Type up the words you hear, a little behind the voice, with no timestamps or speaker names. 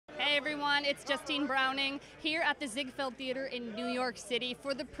everyone, it's Justine Browning here at the Ziegfeld Theater in New York City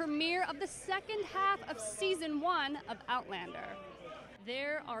for the premiere of the second half of Season 1 of Outlander.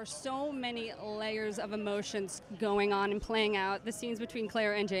 There are so many layers of emotions going on and playing out. The scenes between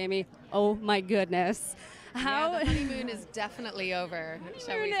Claire and Jamie, oh my goodness. The honeymoon is definitely over,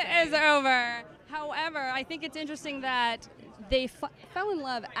 shall we say. Honeymoon is over. However, I think it's interesting that they fell in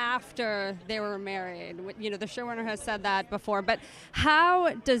love after they were married. You know, the showrunner has said that before. But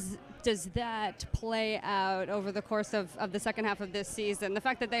how does that play out over the course of the second half of this season? The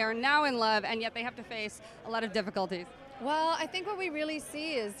fact that they are now in love and yet they have to face a lot of difficulties. Well, I think what we really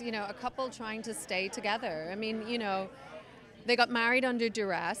see is, you know, a couple trying to stay together. I mean, you know, they got married under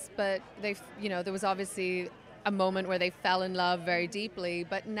duress, but there was obviously a moment where they fell in love very deeply.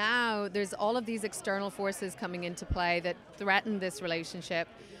 But now there's all of these external forces coming into play that threaten this relationship.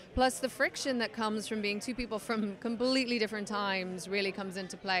 Plus the friction that comes from being two people from completely different times really comes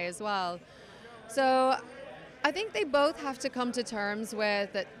into play as well. So I think they both have to come to terms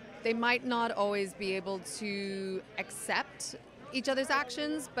with that they might not always be able to accept each other's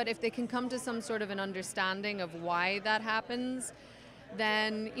actions, but if they can come to some sort of an understanding of why that happens,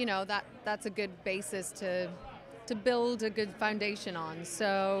 then, you know, that's a good basis to build a good foundation on.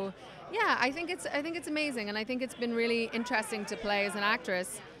 So yeah, I think it's amazing, and I think it's been really interesting to play as an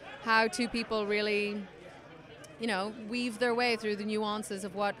actress how two people really, you know, weave their way through the nuances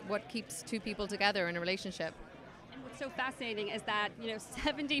of what keeps two people together in a relationship. What's so fascinating is that, you know,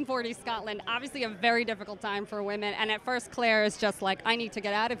 1740 Scotland, obviously a very difficult time for women, and at first Claire is just like, I need to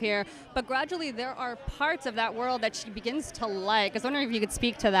get out of here, but gradually there are parts of that world that she begins to like. I was wondering if you could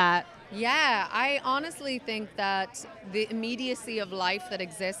speak to that. Yeah, I honestly think that the immediacy of life that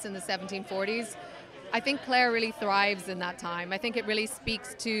exists in the 1740s, I think Claire really thrives in that time. I think it really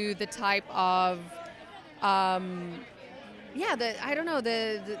speaks to the type of,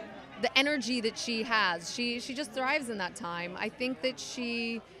 the energy that she has. She just thrives in that time. I think that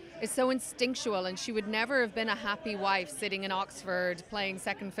she is so instinctual, and she would never have been a happy wife sitting in Oxford playing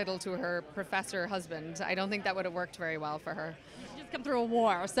second fiddle to her professor husband. I don't think that would have worked very well for her. She just come through a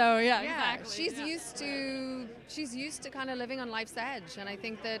war, so yeah, exactly. She's used to kind of living on life's edge, and I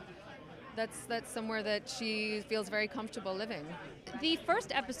think that's somewhere that she feels very comfortable living. The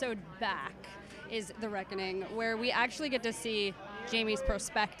first episode back is The Reckoning, where we actually get to see Jamie's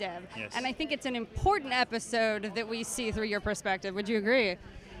perspective. Yes. And I think it's an important episode that we see through your perspective. Would you agree?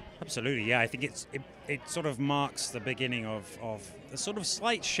 Absolutely, yeah. I think it sort of marks the beginning of a sort of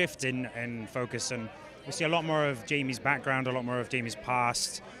slight shift in focus, and we see a lot more of Jamie's background, a lot more of Jamie's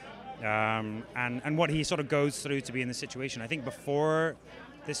past, and what he sort of goes through to be in the situation. I think before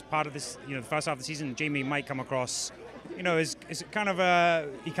this part of this, you know, the first half of the season, Jamie might come across, you know, is kind of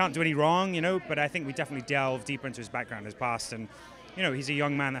he can't do any wrong, you know, but I think we definitely delve deeper into his background, his past, and, you know, he's a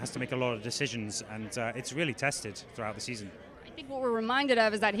young man that has to make a lot of decisions, and it's really tested throughout the season. I think what we're reminded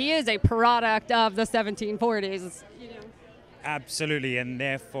of is that he is a product of the 1740s. You know. Absolutely, and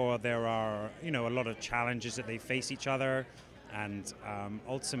therefore there are, you know, a lot of challenges that they face each other, and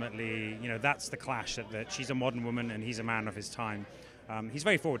ultimately, you know, that's the clash that she's a modern woman and he's a man of his time. He's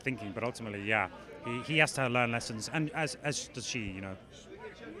very forward-thinking, but ultimately, yeah, he has to learn lessons, and as does she, you know.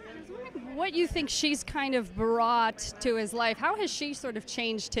 What you think she's kind of brought to his life? How has she sort of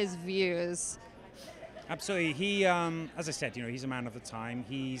changed his views? Absolutely. He, as I said, you know, he's a man of the time.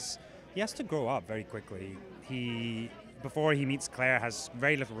 He has to grow up very quickly. Before he meets Claire, has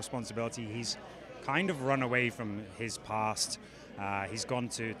very little responsibility. He's kind of run away from his past. He's gone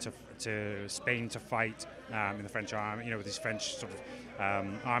to Spain to fight in the French army, you know, with his French sort of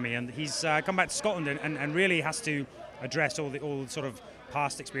army, and he's come back to Scotland and really has to address all sort of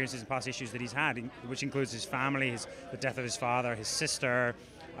past experiences and past issues that he's had, which includes his family, the death of his father, his sister,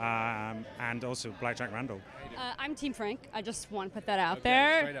 and also Blackjack Randall. I'm Team Frank. I just want to put that out Okay,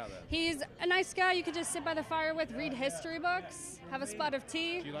 there. straight out there. He's a nice guy you could just sit by the fire with, read history books, have a spot of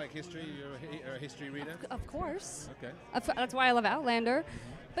tea. Do you like history? You're a history reader? Of course. Okay. That's why I love Outlander.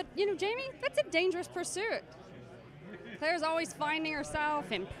 But, you know, Jamie, that's a dangerous pursuit. Claire's always finding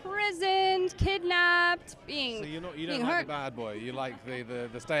herself imprisoned, kidnapped, being So you don't being like hurt. the bad boy. You like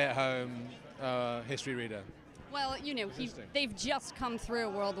the stay-at-home history reader. Well, you know, Interesting. they've just come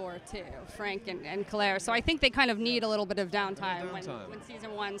through World War II, Frank and Claire, so I think they kind of need a little bit of downtime when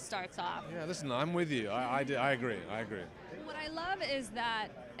season 1 starts off. Yeah, listen, I'm with you. I agree. What I love is that,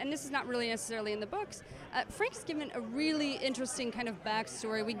 and this is not really necessarily in the books, Frank's given a really interesting kind of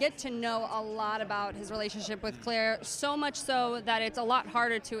backstory. We get to know a lot about his relationship with Claire, so much so that it's a lot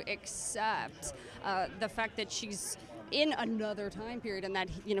harder to accept the fact that she's in another time period and that,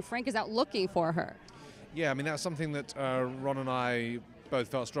 you know, Frank is out looking for her. Yeah, I mean, that's something that Ron and I both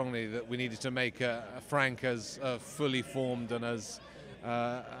felt strongly that we needed to make Frank as fully formed and as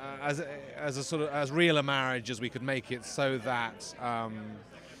a sort of as real a marriage as we could make it, so that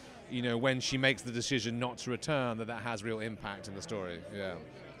you know, when she makes the decision not to return, that has real impact in the story. Yeah.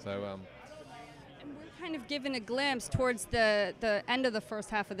 So. And we're kind of given a glimpse towards the end of the first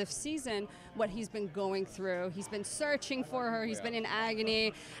half of the season what he's been going through. He's been searching for her. He's been in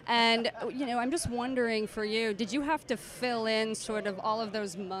agony. And, you know, I'm just wondering for you, did you have to fill in sort of all of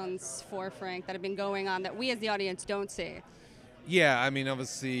those months for Frank that have been going on that we as the audience don't see? Yeah, I mean,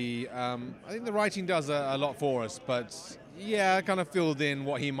 obviously, I think the writing does a lot for us, but yeah, I kind of filled in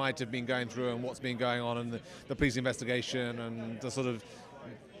what he might have been going through and what's been going on in the police investigation and the sort of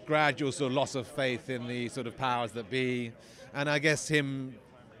gradual sort of loss of faith in the sort of powers that be, and I guess him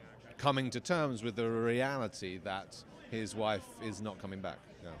coming to terms with the reality that his wife is not coming back.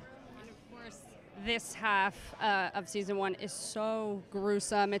 Yeah. And of course, this half of season 1 is so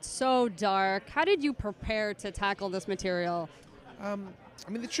gruesome. It's so dark. How did you prepare to tackle this material? I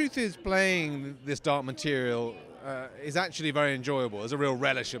mean, the truth is, playing this dark material is actually very enjoyable. There's a real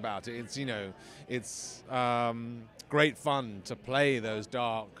relish about it. It's, you know, it's great fun to play those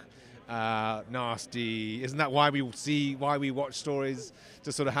dark, nasty. Isn't that why we watch stories,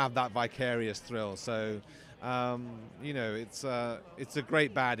 to sort of have that vicarious thrill? So, you know, it's a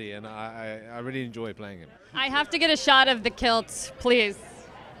great baddie, and I really enjoy playing him. I have to get a shot of the kilt, please.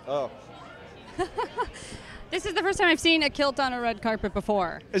 Oh. This is the first time I've seen a kilt on a red carpet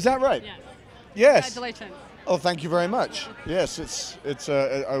before. Is that right? Yes. Yes. Congratulations. Oh, thank you very much. Yes, it's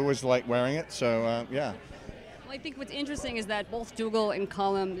I always like wearing it, so yeah. Well, I think what's interesting is that both Dougal and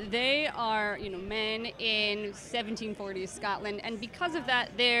Colm, they are, you know, men in 1740s Scotland, and because of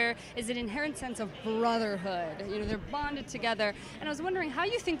that, there is an inherent sense of brotherhood. You know, they're bonded together, and I was wondering how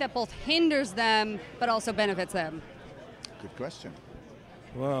you think that both hinders them, but also benefits them. Good question.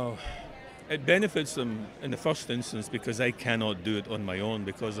 Well, it benefits them in the first instance because I cannot do it on my own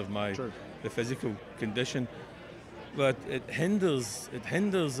because of the physical condition. But it hinders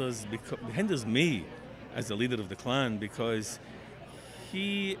me as the leader of the clan, because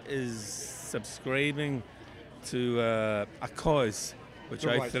he is subscribing to a cause which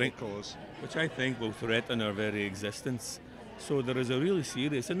I think will threaten our very existence. So there is a really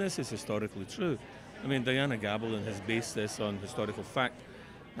serious, and this is historically true. I mean, Diana Gabaldon has based this on historical fact.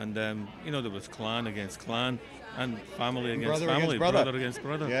 And, you know, there was clan against clan and family against family, brother against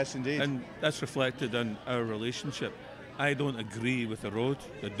brother. Yes, indeed. And that's reflected in our relationship. I don't agree with the road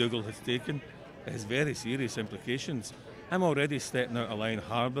that Dougal has taken. It has very serious implications. I'm already stepping out of line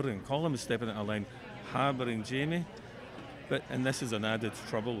harbouring. Colm is stepping out of line harbouring Jamie. And this is an added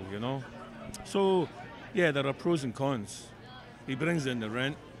trouble, you know. So, yeah, there are pros and cons. He brings in the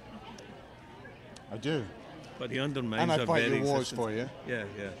rent. I do. But he undermines and I our fight very your wars existence. for you.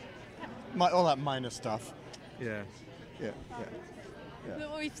 Yeah. All that minor stuff. Yeah.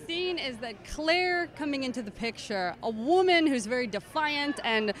 What we've seen is that Claire coming into the picture, a woman who's very defiant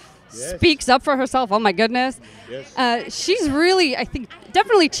and speaks up for herself. Oh my goodness. Yes. She's really, I think,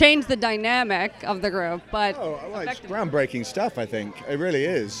 definitely changed the dynamic of the group. But it's groundbreaking stuff, I think. It really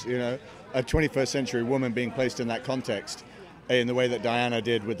is, you know, a 21st century woman being placed in that context in the way that Diana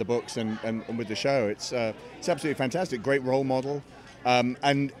did with the books and with the show. It's absolutely fantastic. Great role model.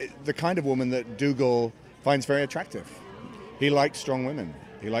 And the kind of woman that Dougal finds very attractive. He likes strong women.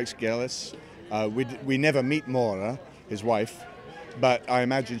 He likes Gillis. We never meet Maura, his wife, but I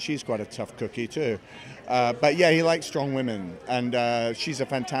imagine she's quite a tough cookie too. But yeah, he likes strong women, and she's a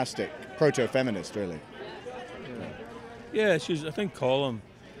fantastic proto-feminist, really. Yeah, I think Colm,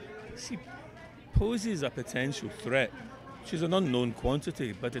 she poses a potential threat. She's an unknown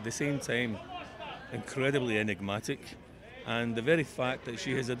quantity, but at the same time, incredibly enigmatic. And the very fact that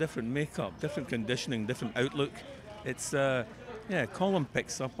she has a different makeup, different conditioning, different outlook, it's, Colm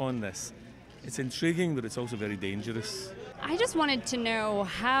picks up on this. It's intriguing, but it's also very dangerous. I just wanted to know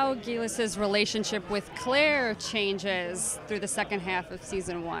how Gillis's relationship with Claire changes through the second half of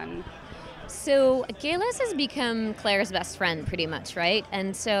season 1. So Gillis has become Claire's best friend pretty much, right?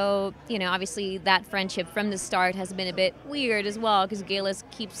 And so, you know, obviously that friendship from the start has been a bit weird as well, because Gillis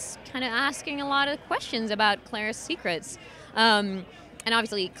keeps kind of asking a lot of questions about Claire's secrets. And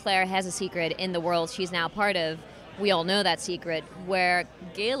obviously Claire has a secret in the world she's now part of. We all know that secret, where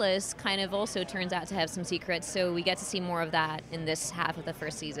Gillis kind of also turns out to have some secrets, so we get to see more of that in this half of the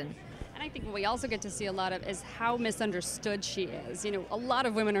first season. And I think what we also get to see a lot of is how misunderstood she is. You know, a lot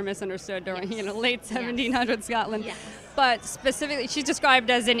of women are misunderstood during, late 1700s Scotland. Yes. But specifically, she's described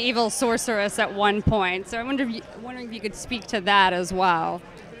as an evil sorceress at one point. So I'm wondering if you could speak to that as well.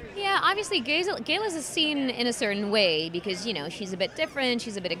 Yeah, obviously Gayla's is seen in a certain way because, you know, she's a bit different,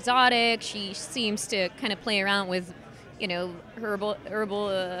 she's a bit exotic, she seems to kind of play around with, you know, herbal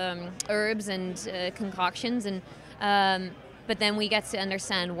herbs and concoctions, and but then we get to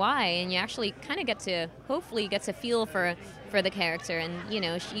understand why, and you actually kind of hopefully get to feel for the character, and, you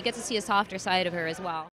know, you get to see a softer side of her as well.